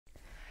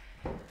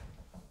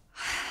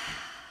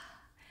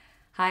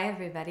Hi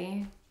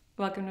everybody,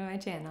 welcome to my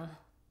channel.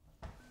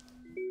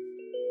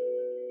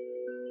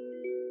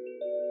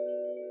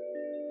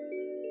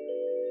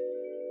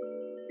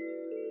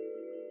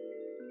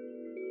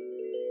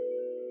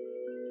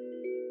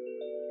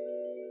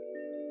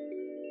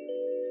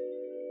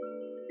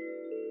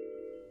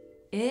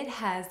 It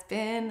has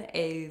been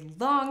a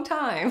long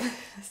time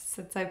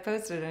since I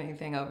posted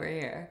anything over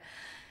here,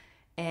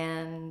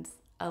 and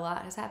a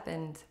lot has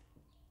happened.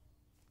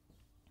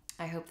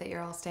 I hope that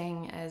you're all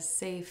staying as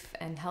safe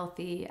and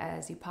healthy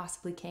as you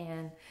possibly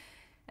can,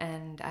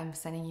 and I'm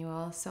sending you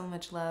all so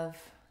much love.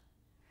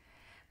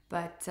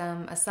 But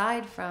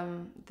aside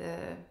from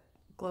the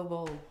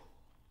global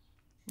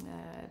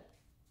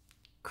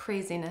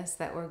craziness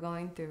that we're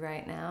going through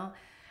right now,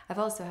 I've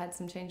also had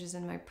some changes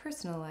in my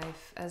personal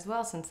life as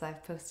well since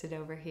I've posted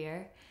over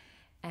here.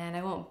 And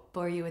I won't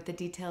bore you with the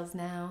details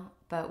now,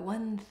 but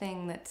one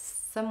thing that's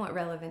somewhat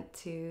relevant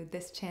to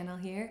this channel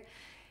here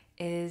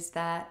is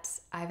that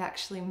I've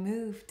actually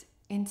moved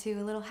into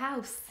a little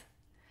house.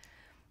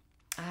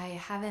 I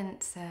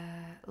haven't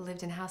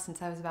lived in a house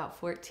since I was about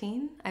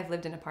 14. I've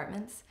lived in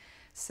apartments.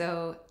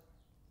 So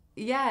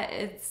yeah,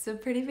 it's a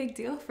pretty big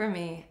deal for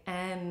me,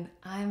 and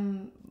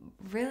I'm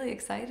really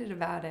excited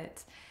about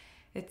it.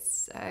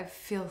 I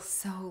feel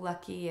so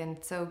lucky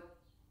and so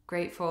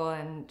grateful,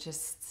 and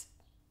just,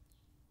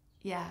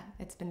 yeah,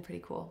 it's been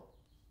pretty cool.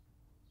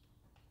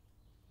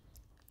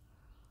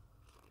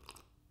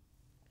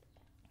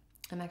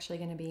 I'm actually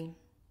going to be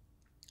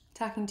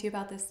talking to you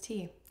about this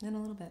tea in a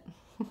little bit.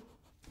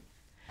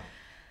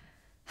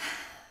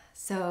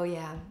 So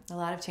yeah, a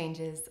lot of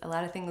changes, a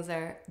lot of things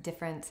are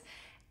different,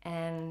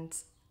 and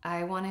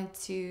I wanted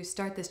to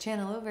start this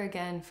channel over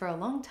again for a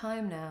long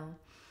time now.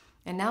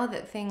 And now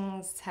that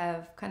things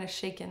have kind of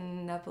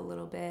shaken up a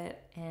little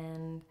bit,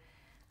 and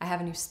I have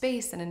a new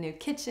space and a new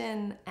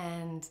kitchen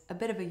and a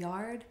bit of a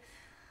yard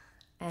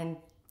and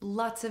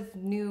lots of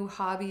new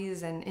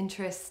hobbies and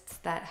interests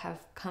that have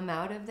come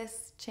out of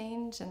this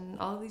change and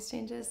all of these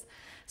changes.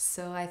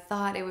 So I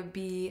thought it would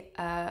be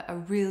a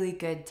really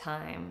good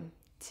time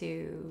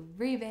to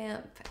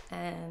revamp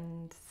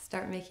and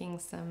start making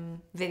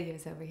some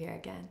videos over here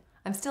again.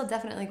 I'm still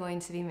definitely going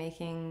to be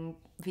making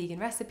vegan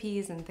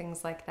recipes and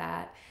things like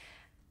that,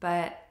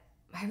 but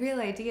my real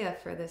idea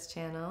for this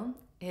channel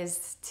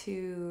is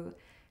to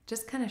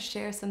just kind of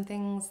share some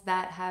things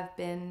that have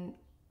been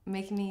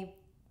making me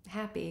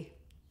happy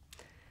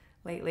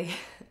lately.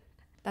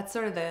 That's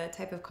sort of the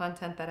type of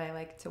content that I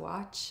like to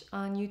watch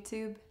on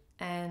YouTube,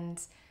 and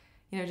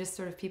just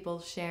sort of people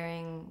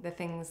sharing the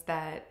things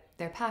that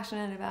they're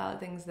passionate about,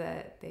 things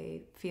that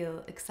they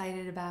feel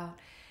excited about.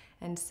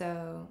 And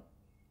so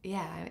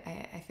yeah,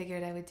 I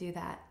figured I would do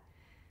that.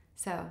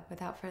 So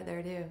without further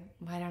ado,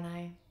 why don't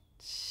I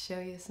show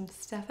you some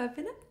stuff I've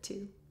been up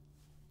to.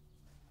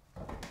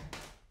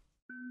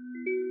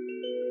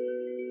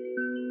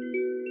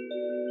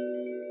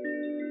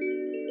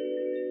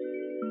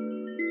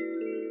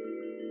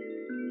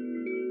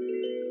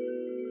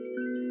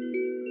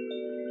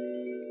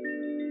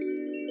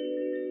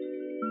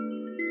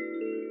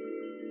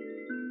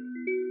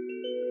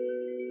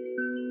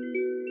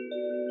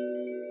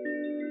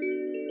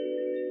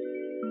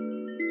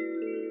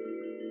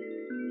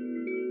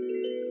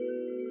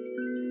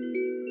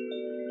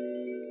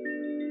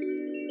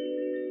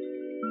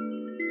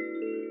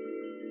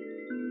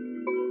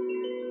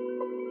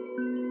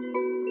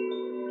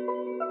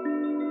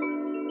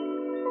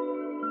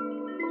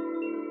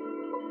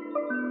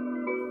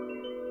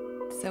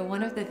 So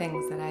one of the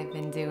things that I've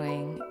been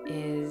doing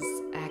is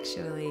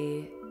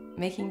actually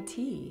making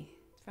tea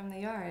from the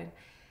yard.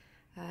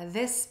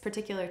 This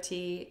particular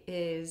tea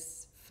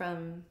is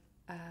from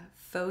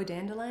faux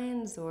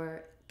dandelions,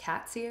 or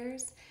cat's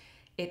ears.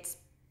 It's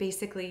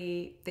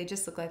basically, they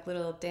just look like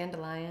little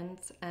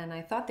dandelions, and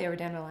I thought they were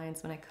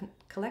dandelions when I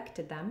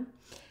collected them.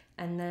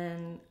 And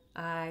then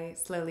I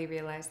slowly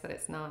realized that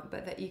it's not,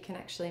 but that you can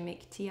actually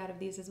make tea out of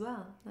these as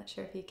well. Not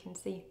sure if you can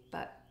see,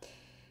 but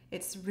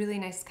it's really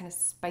nice, kind of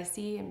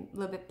spicy and a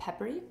little bit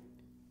peppery.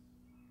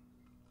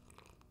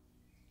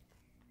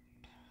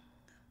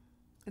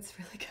 It's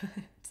really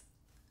good.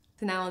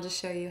 So now I'll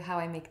just show you how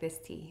I make this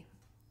tea.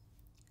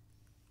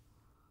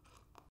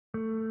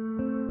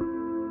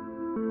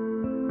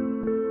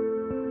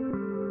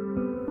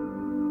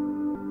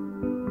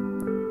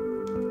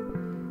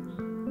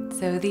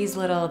 So these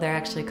they're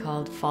actually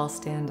called false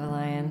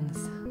dandelions,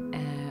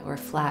 or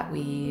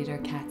flatweed, or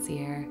cat's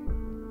ear.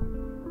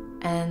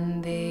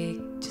 And they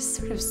just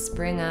sort of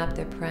spring up,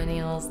 they're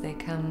perennials, they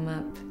come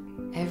up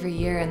every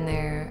year, and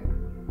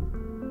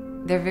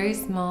they're very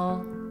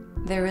small.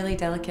 They're really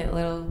delicate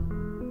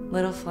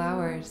little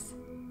flowers.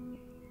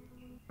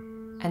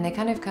 And they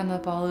kind of come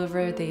up all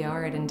over the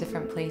yard in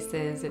different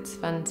places. It's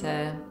fun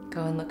to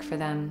go and look for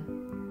them.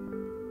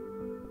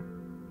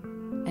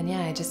 And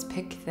yeah, I just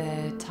pick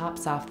the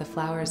tops off, the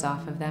flowers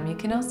off of them. You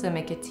can also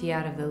make a tea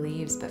out of the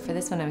leaves, but for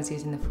this one I was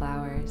using the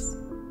flowers.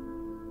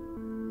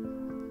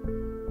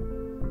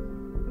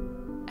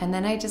 And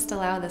then I just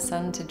allow the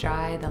sun to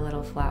dry the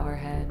little flower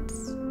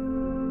heads.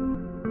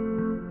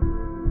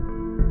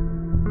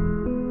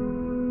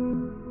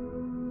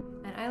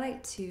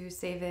 like to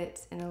save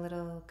it in a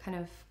little kind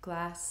of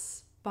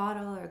glass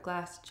bottle or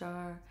glass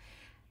jar.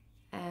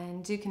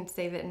 And you can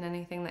save it in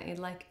anything that you'd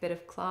like, a bit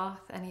of cloth,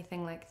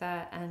 anything like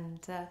that. And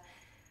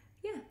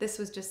yeah, this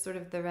was just sort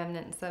of the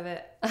remnants of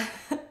it.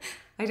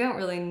 I don't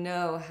really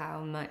know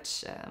how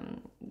much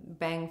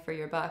bang for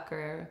your buck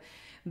or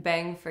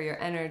bang for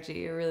your energy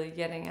you're really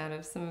getting out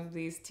of some of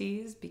these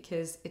teas,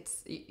 because it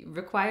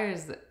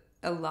requires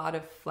a lot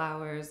of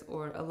flowers,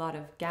 or a lot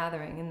of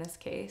gathering in this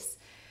case,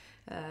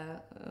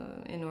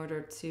 in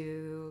order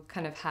to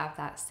kind of have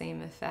that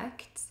same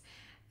effect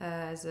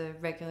as a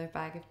regular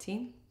bag of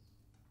tea.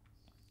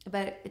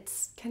 But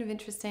it's kind of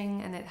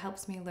interesting, and it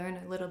helps me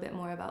learn a little bit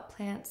more about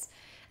plants,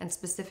 and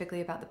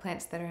specifically about the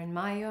plants that are in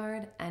my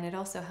yard. And it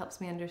also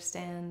helps me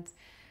understand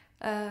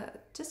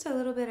just a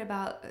little bit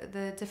about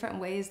the different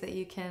ways that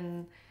you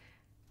can,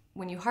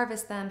 when you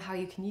harvest them, how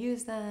you can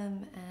use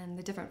them, and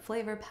the different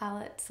flavor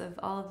palettes of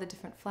all of the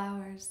different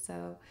flowers.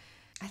 So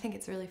I think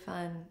it's really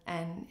fun,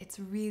 and it's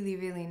really,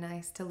 really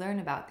nice to learn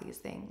about these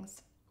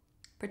things,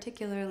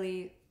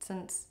 particularly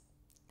since,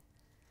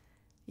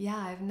 yeah,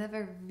 I've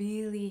never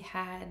really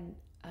had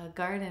a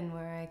garden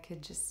where I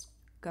could just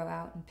go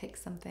out and pick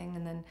something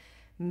and then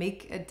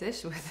make a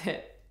dish with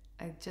it.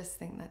 I just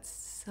think that's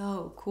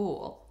so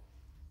cool.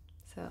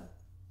 So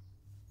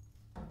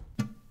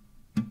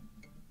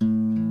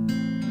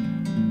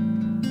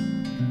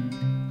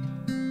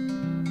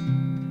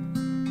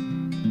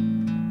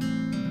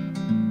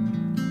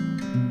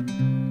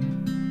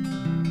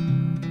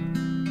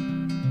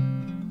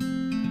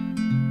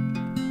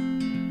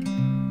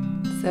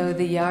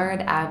the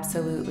yard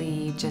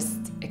absolutely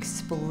just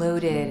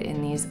exploded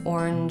in these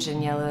orange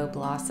and yellow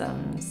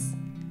blossoms,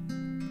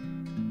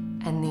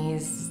 and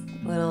these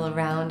little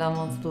round,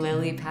 almost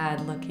lily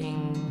pad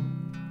looking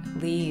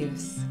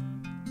leaves.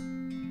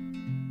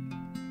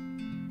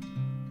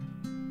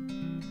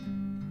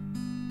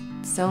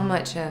 So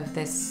much of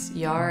this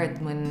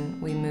yard when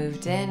we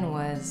moved in it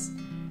was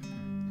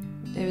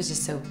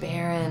just so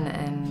barren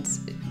and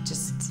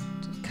just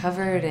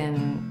covered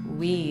in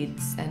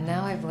weeds, and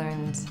now I've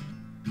learned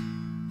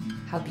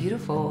how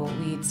beautiful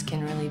weeds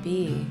can really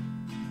be.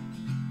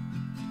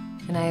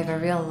 And I have a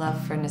real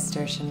love for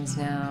nasturtiums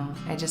now.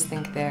 I just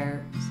think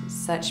they're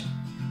such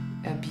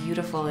a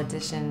beautiful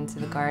addition to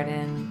the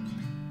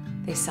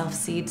garden. They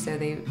self-seed, so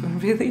they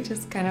really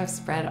just kind of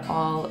spread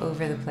all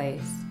over the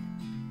place.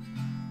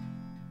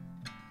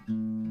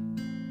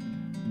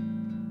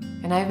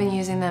 And I've been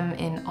using them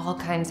in all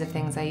kinds of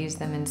things. I use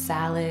them in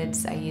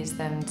salads. I use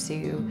them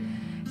to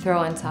throw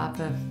on top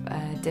of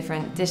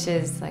different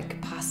dishes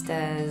like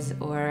pastas,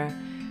 or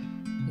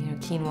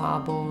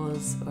quinoa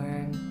bowls,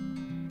 or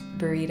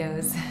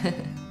burritos.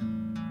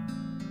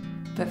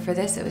 But for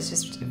this, it was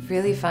just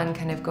really fun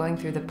kind of going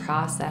through the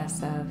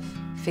process of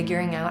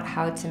figuring out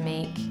how to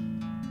make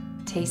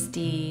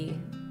tasty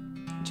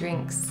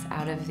drinks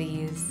out of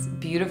these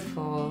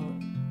beautiful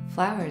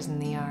flowers in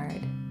the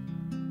yard.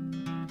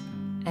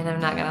 And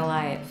I'm not gonna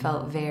lie, I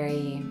felt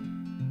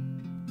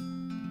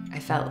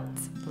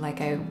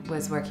like I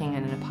was working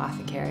in an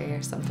apothecary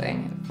or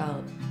something. It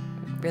felt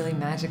really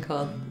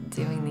magical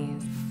doing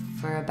these.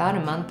 For about a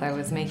month, I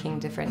was making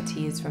different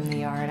teas from the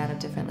yard out of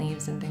different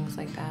leaves and things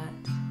like that.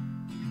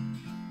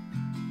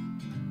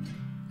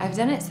 I've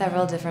done it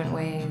several different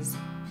ways.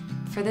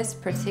 For this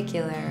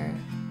particular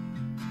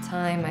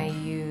time, I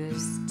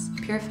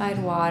used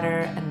purified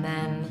water and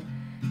then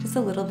just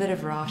a little bit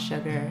of raw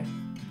sugar.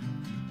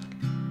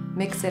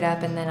 Mix it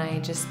up, and then I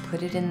just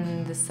put it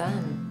in the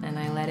sun and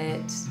I let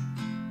it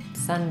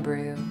sun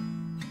brew.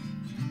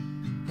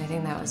 I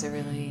think that was a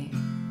really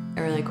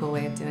cool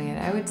way of doing it.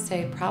 I would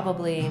say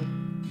probably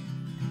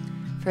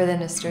for the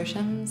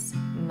nasturtiums,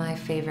 my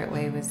favorite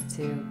way was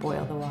to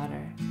boil the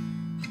water.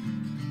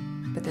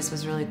 But this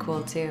was really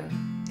cool too.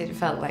 It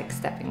felt like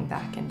stepping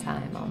back in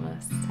time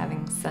almost,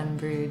 having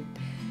sun-brewed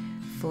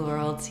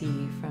floral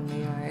tea from the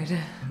yard.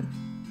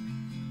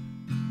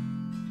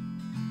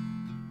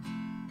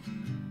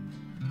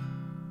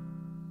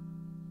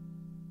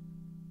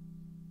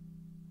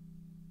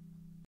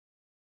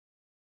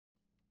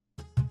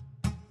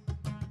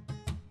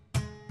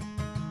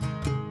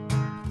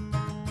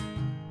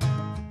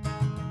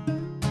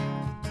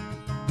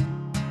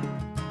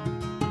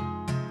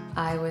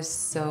 I was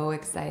so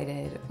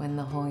excited when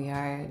the whole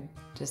yard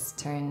just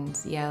turned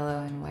yellow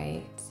and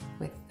white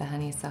with the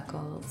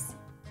honeysuckles.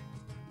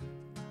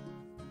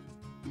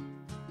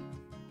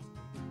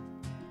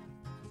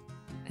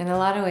 In a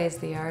lot of ways,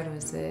 the yard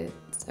was a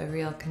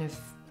real kind of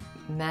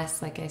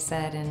mess, like I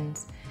said, and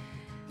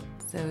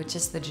so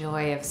just the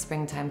joy of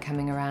springtime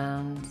coming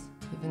around,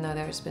 even though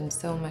there's been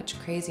so much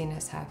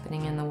craziness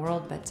happening in the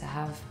world, but to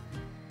have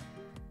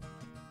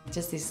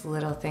just these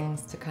little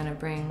things to kind of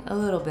bring a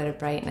little bit of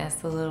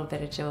brightness, a little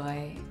bit of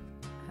joy,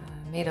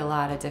 made a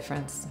lot of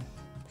difference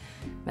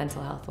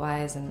mental health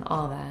wise and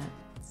all that.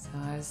 So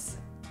I was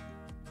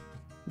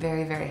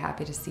very, very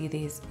happy to see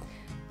these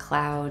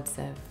clouds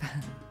of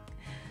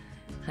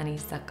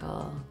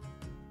honeysuckle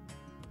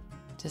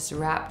just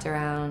wrapped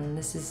around.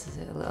 This is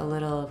a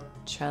little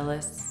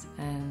trellis,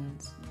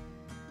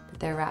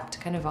 They're wrapped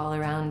kind of all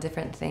around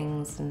different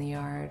things in the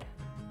yard.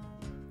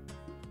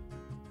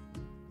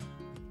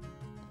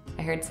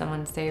 I heard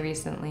someone say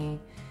recently,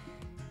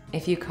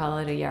 if you call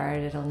it a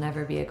yard, it'll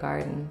never be a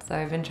garden. So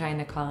I've been trying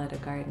to call it a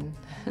garden.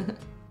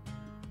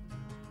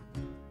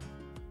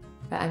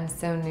 But I'm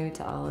so new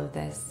to all of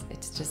this.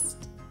 It's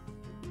just,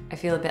 I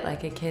feel a bit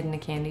like a kid in a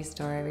candy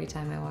store every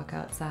time I walk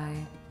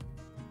outside,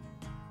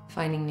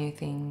 finding new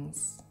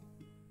things.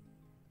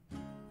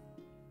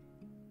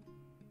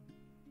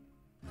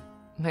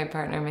 My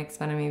partner makes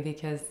fun of me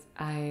because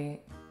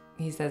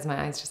he says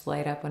my eyes just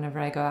light up whenever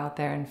I go out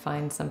there and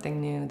find something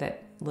new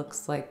that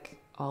looks like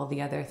all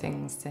the other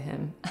things to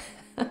him.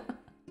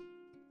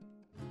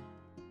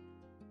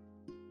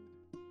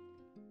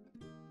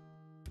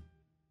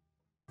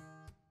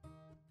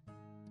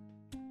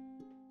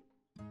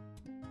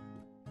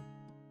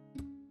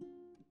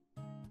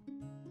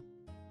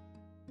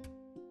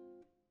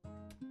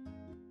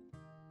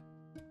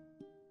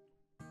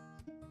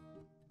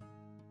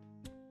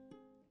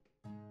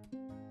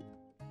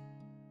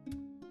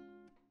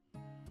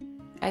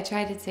 I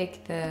try to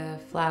take the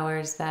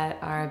flowers that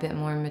are a bit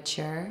more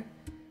mature,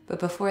 but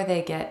before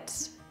they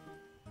get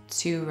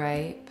too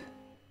ripe,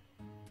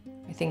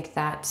 I think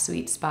that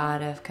sweet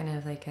spot of kind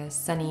of like a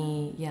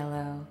sunny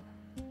yellow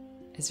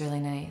is really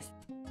nice.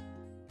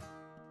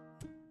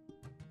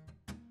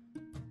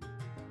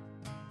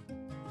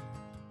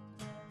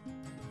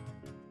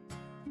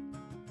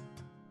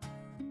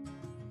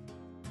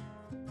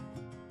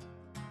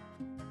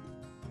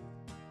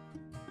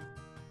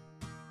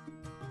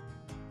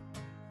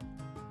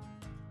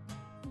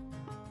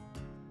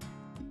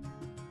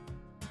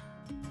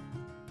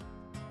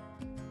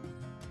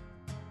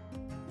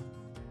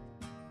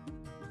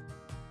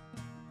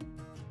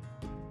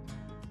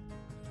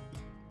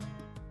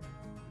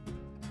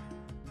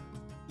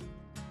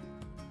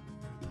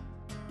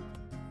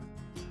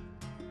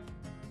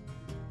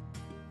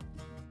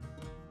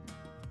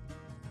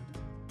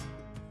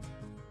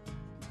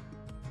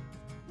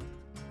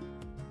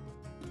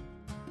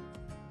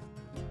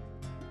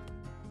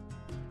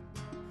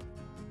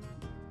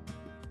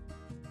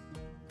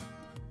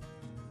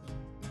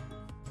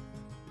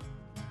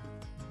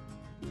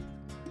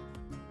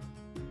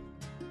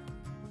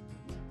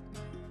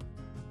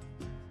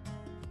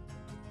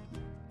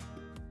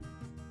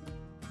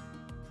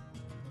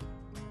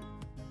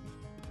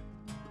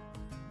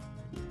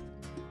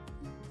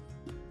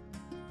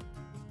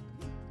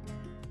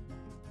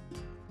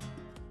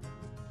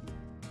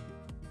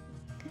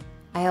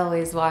 I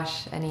always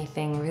wash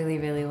anything really,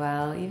 really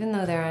well. Even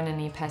though there aren't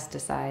any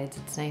pesticides,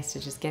 it's nice to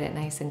just get it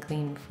nice and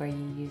clean before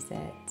you use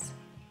it.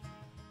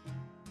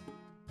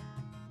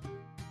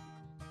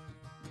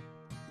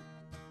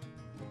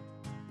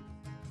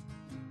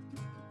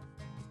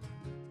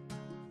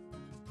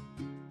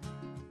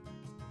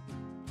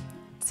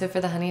 So for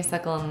the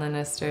honeysuckle and the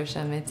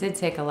nasturtium, it did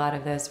take a lot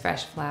of those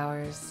fresh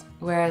flowers.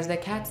 Whereas the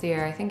cat's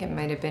ear, I think it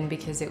might have been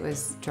because it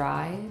was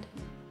dried.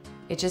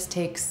 It just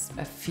takes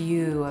a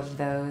few of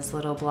those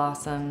little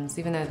blossoms,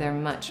 even though they're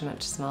much,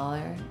 much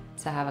smaller,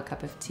 to have a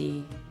cup of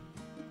tea.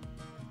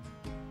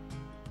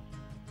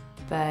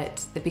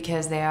 But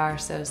because they are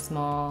so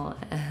small,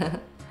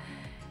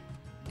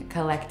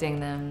 collecting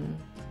them,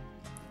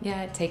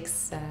 yeah, it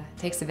takes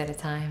a bit of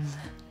time.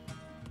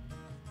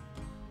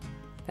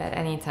 But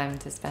any time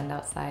to spend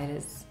outside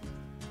is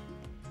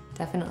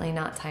definitely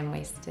not time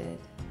wasted.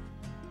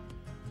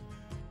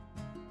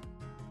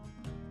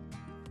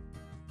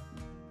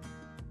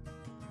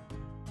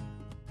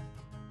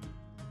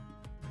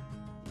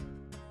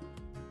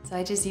 So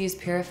I just use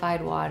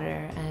purified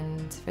water,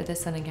 and for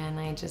this one again,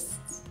 I just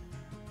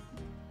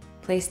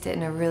placed it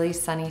in a really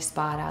sunny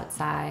spot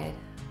outside.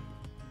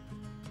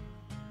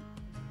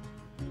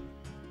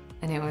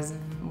 And it was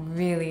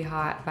really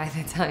hot by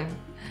the time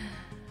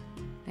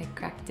I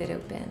cracked it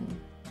open.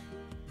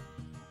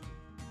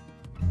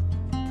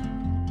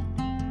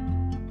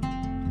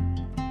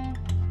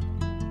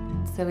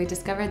 So we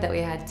discovered that we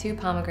had 2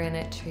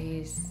 pomegranate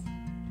trees.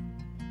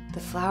 The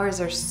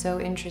flowers are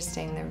so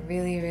interesting. They're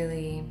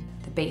really,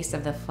 the base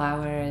of the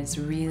flower is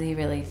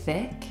really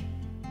thick,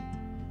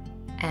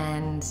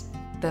 and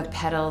the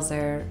petals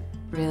are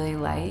really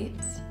light.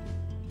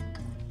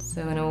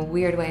 So in a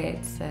weird way,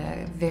 it's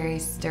a very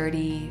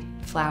sturdy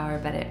flower,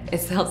 but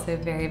it's also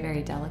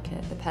very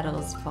delicate. The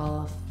petals fall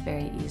off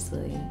very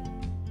easily.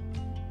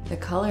 The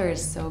color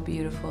is so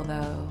beautiful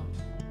though.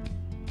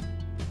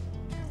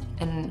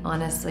 And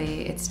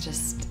honestly, it's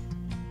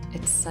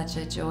such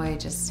a joy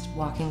just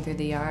walking through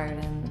the yard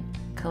and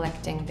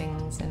collecting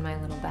things in my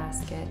little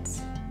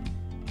basket.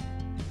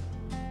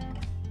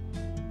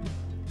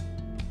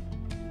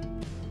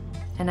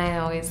 And I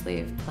always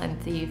leave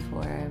plenty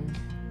for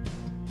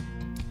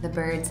the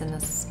birds and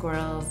the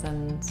squirrels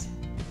and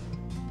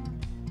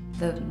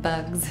the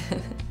bugs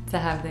to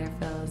have their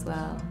fill as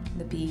well.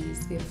 The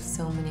bees, we have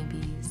so many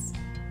bees.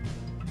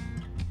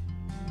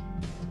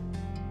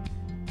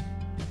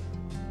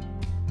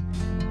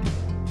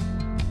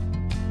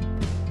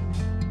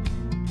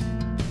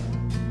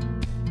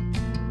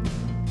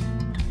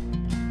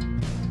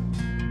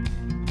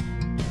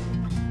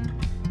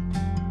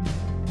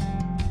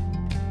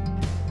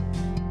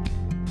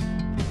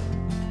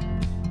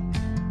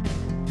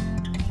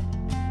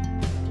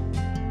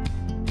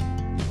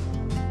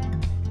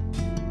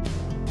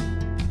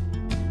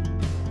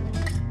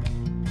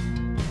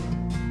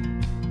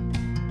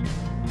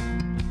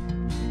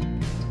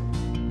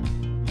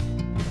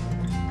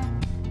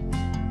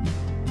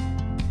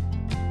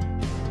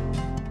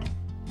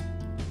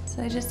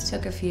 So I just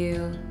took a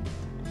few.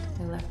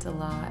 I left a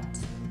lot.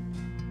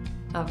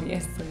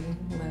 Obviously,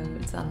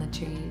 loads on the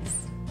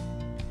trees.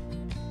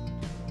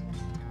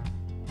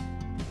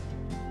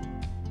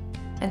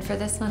 And for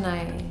this one,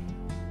 I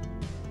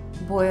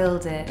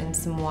boiled it in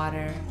some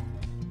water.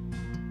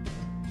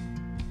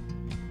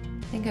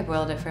 I think I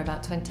boiled it for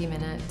about 20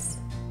 minutes.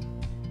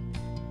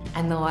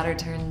 And the water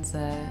turns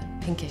a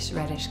pinkish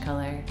reddish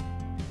color.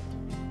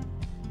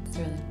 It's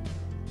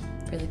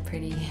really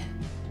pretty.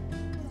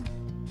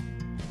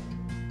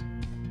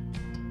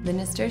 The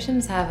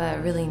nasturtiums have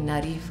a really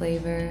nutty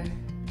flavor,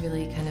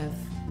 really kind of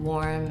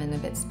warm and a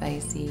bit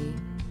spicy.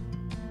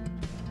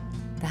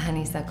 The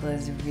honeysuckle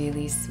is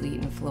really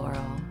sweet and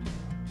floral.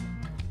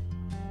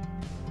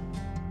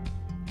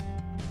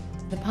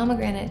 The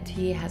pomegranate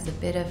tea has a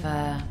bit of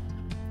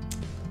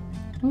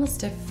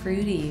almost a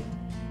fruity,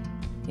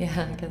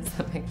 yeah, I guess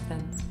that makes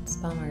sense. It's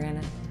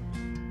pomegranate.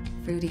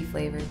 Fruity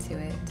flavor to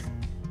it.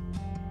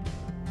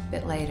 A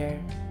bit lighter,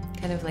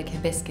 kind of like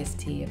hibiscus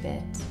tea a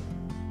bit.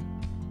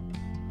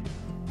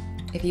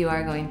 If you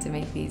are going to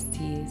make these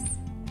teas,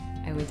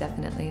 I would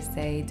definitely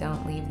say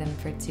don't leave them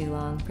for too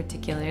long,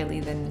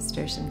 particularly the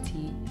nasturtium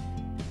tea.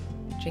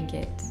 Drink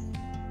it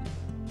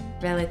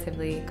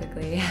relatively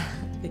quickly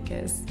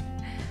because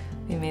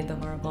we made the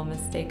horrible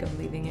mistake of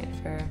leaving it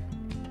for,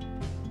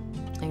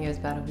 I think it was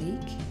about a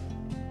week.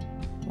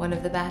 One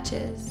of the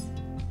batches,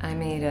 I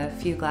made a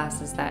few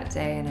glasses that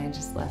day and I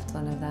just left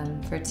one of them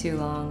for too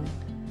long.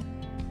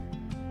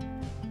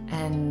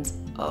 And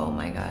oh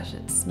my gosh,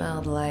 it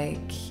smelled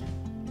like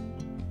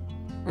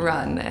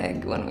rotten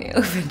egg when we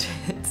opened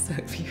it, so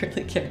be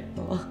really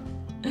careful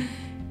if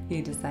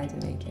you decide to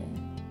make it.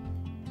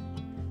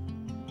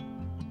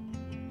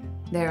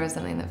 There was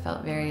something that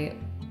felt very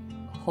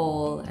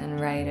whole and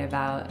right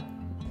about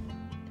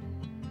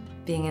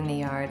being in the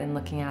yard and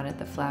looking out at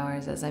the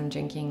flowers as I'm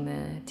drinking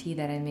the tea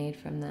that I made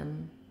from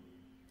them.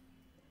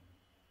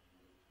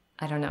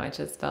 I don't know, it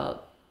just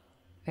felt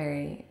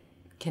very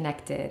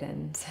connected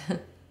and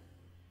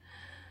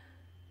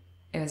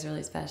it was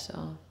really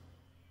special.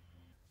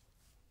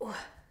 Oh,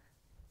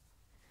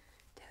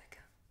 there we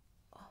go.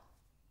 Oh.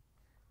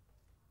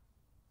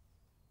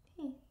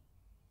 Hey,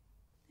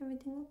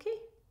 everything okay?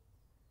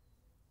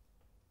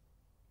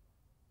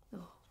 Oh,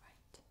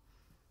 right.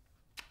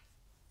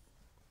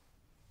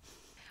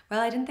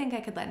 Well, I didn't think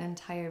I could let an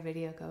entire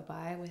video go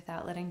by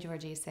without letting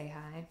Georgie say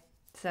hi.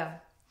 So,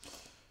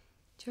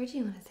 Georgie,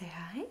 you want to say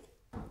hi?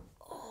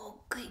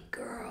 Oh, good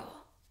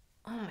girl.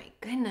 Oh my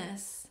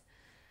goodness.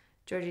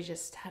 Georgie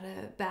just had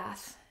a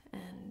bath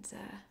and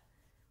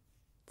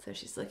so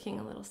she's looking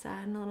a little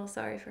sad and a little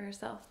sorry for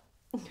herself.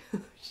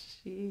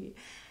 She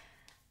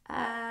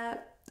has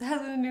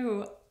a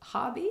new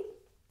hobby.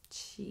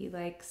 She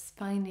likes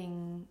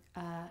finding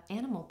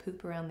animal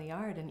poop around the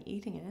yard and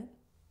eating it.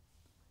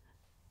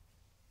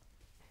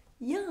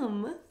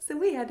 Yum! So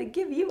we had to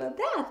give you a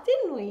bath,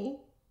 didn't we?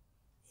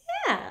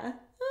 Yeah,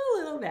 a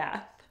little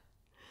bath.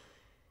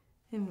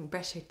 And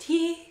brush her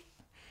teeth.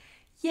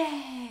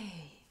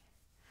 Yay!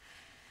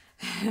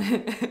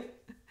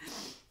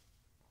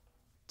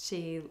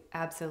 She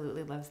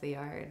absolutely loves the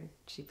yard.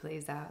 She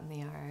plays out in the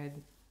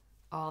yard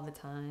all the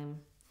time.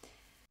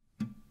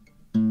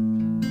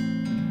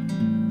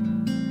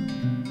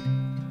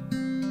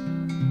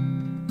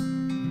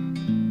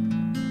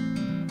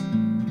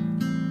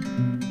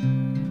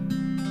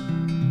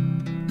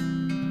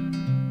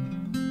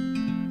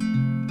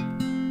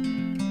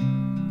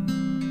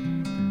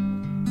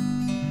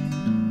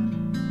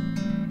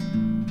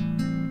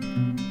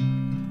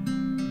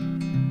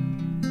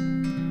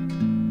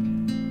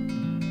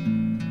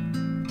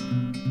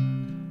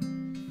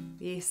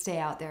 Stay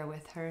out there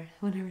with her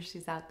whenever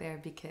she's out there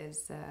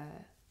because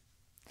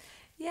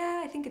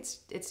yeah, I think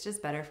it's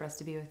just better for us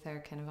to be with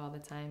her kind of all the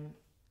time.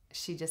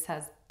 She just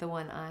has the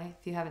one eye.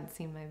 If you haven't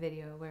seen my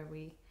video where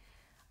we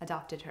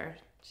adopted her,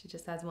 she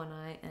just has one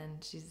eye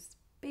and she's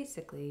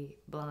basically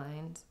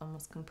blind,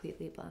 almost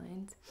completely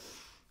blind.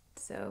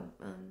 So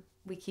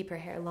we keep her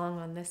hair long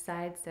on this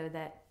side so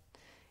that,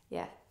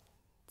 yeah,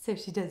 so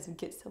she doesn't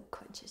get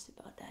self-conscious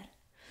about that.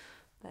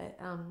 But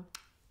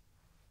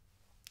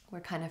we're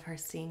kind of her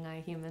seeing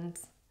eye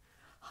humans.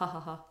 Ha ha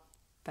ha.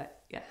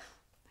 But yeah.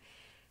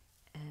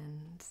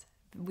 And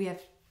we have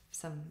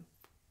some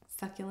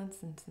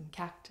succulents and some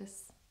cacti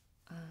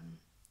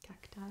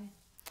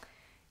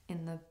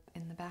in the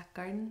back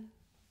garden.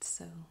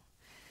 So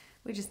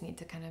we just need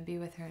to kind of be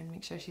with her and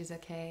make sure she's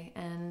okay.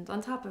 And on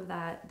top of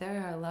that,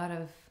 there are a lot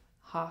of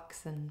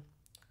hawks and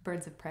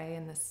birds of prey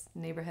in this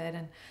neighborhood.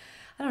 And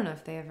I don't know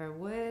if they ever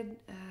would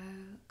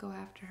go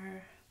after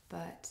her,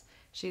 but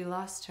she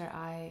lost her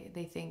eye,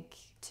 they think,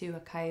 to a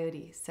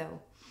coyote. So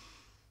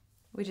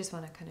we just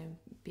want to kind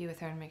of be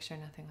with her and make sure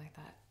nothing like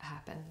that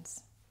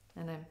happens.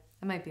 And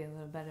I might be a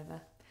little bit of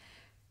a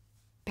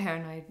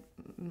paranoid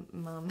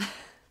mom.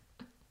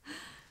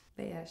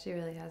 But yeah, she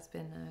really has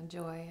been a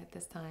joy at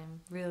this time.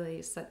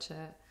 Really such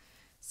a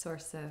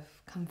source of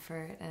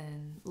comfort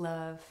and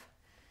love.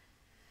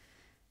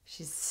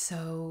 She's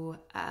so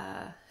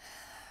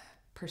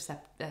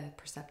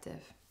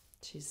perceptive.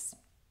 She's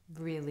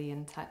really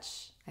in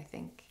touch, I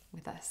think,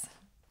 with us.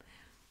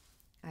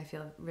 I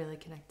feel really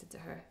connected to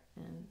her,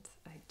 and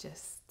I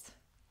just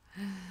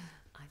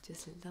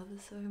love her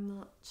so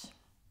much.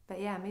 But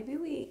yeah, maybe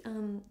we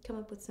come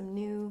up with some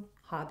new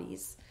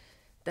hobbies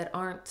that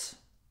aren't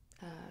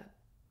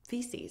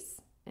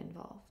feces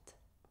involved,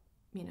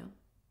 you know,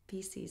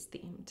 feces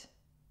themed.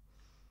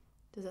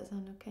 Does that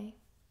sound okay?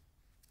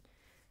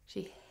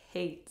 She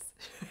hates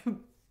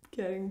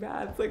getting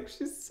baths. Like,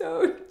 she's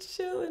so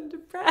chill and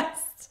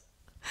depressed.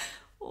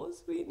 Oh,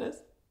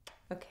 sweetness.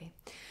 Okay,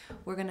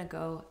 we're gonna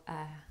go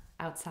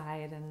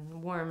outside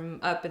and warm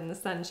up in the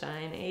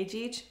sunshine, eh,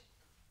 Geech?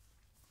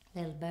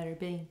 Little better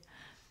bean.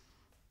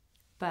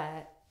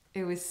 But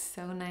it was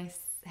so nice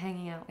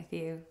hanging out with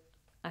you.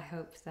 I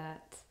hope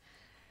that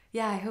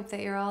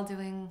you're all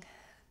doing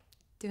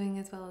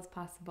as well as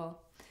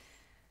possible.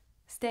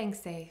 Staying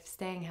safe,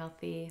 staying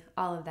healthy,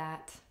 all of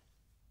that.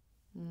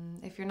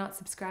 If you're not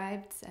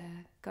subscribed,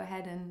 go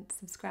ahead and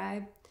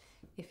subscribe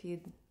if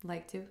you'd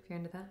like to, if you're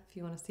into that, if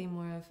you want to see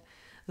more of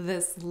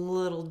this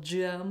little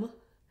gem.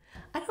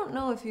 I don't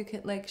know if you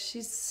can, like,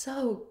 she's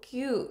so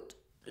cute.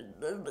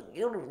 Little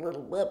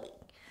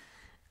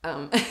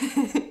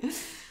puppy.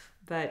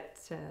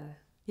 But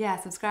yeah,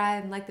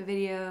 subscribe and like the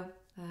video.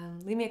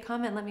 Leave me a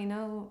comment. Let me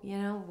know,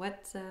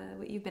 what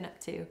you've been up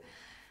to.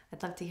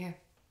 I'd love to hear.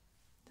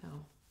 So,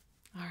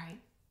 all right.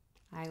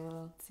 I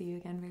will see you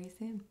again very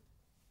soon.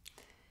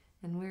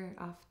 And we're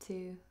off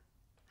to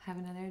have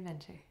another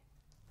adventure.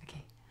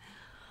 Okay.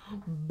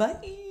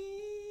 Bye.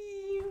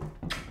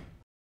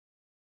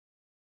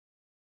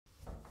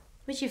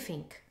 What you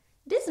think?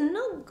 This is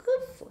not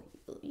good for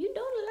you. You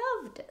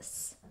don't love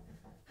this.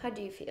 How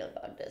do you feel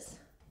about this?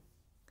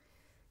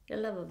 You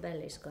love a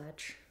belly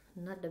scratch.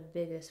 Not the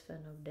biggest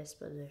fan of this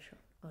position.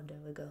 Oh, there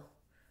we go.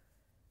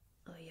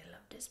 Oh, you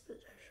love this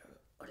position.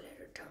 A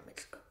little tummy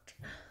scratch.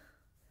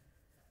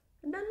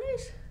 Isn't that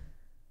nice?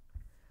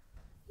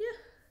 Yeah.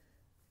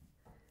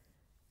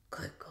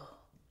 Good girl.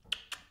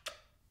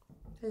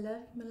 I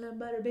love you, my little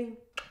butterbean.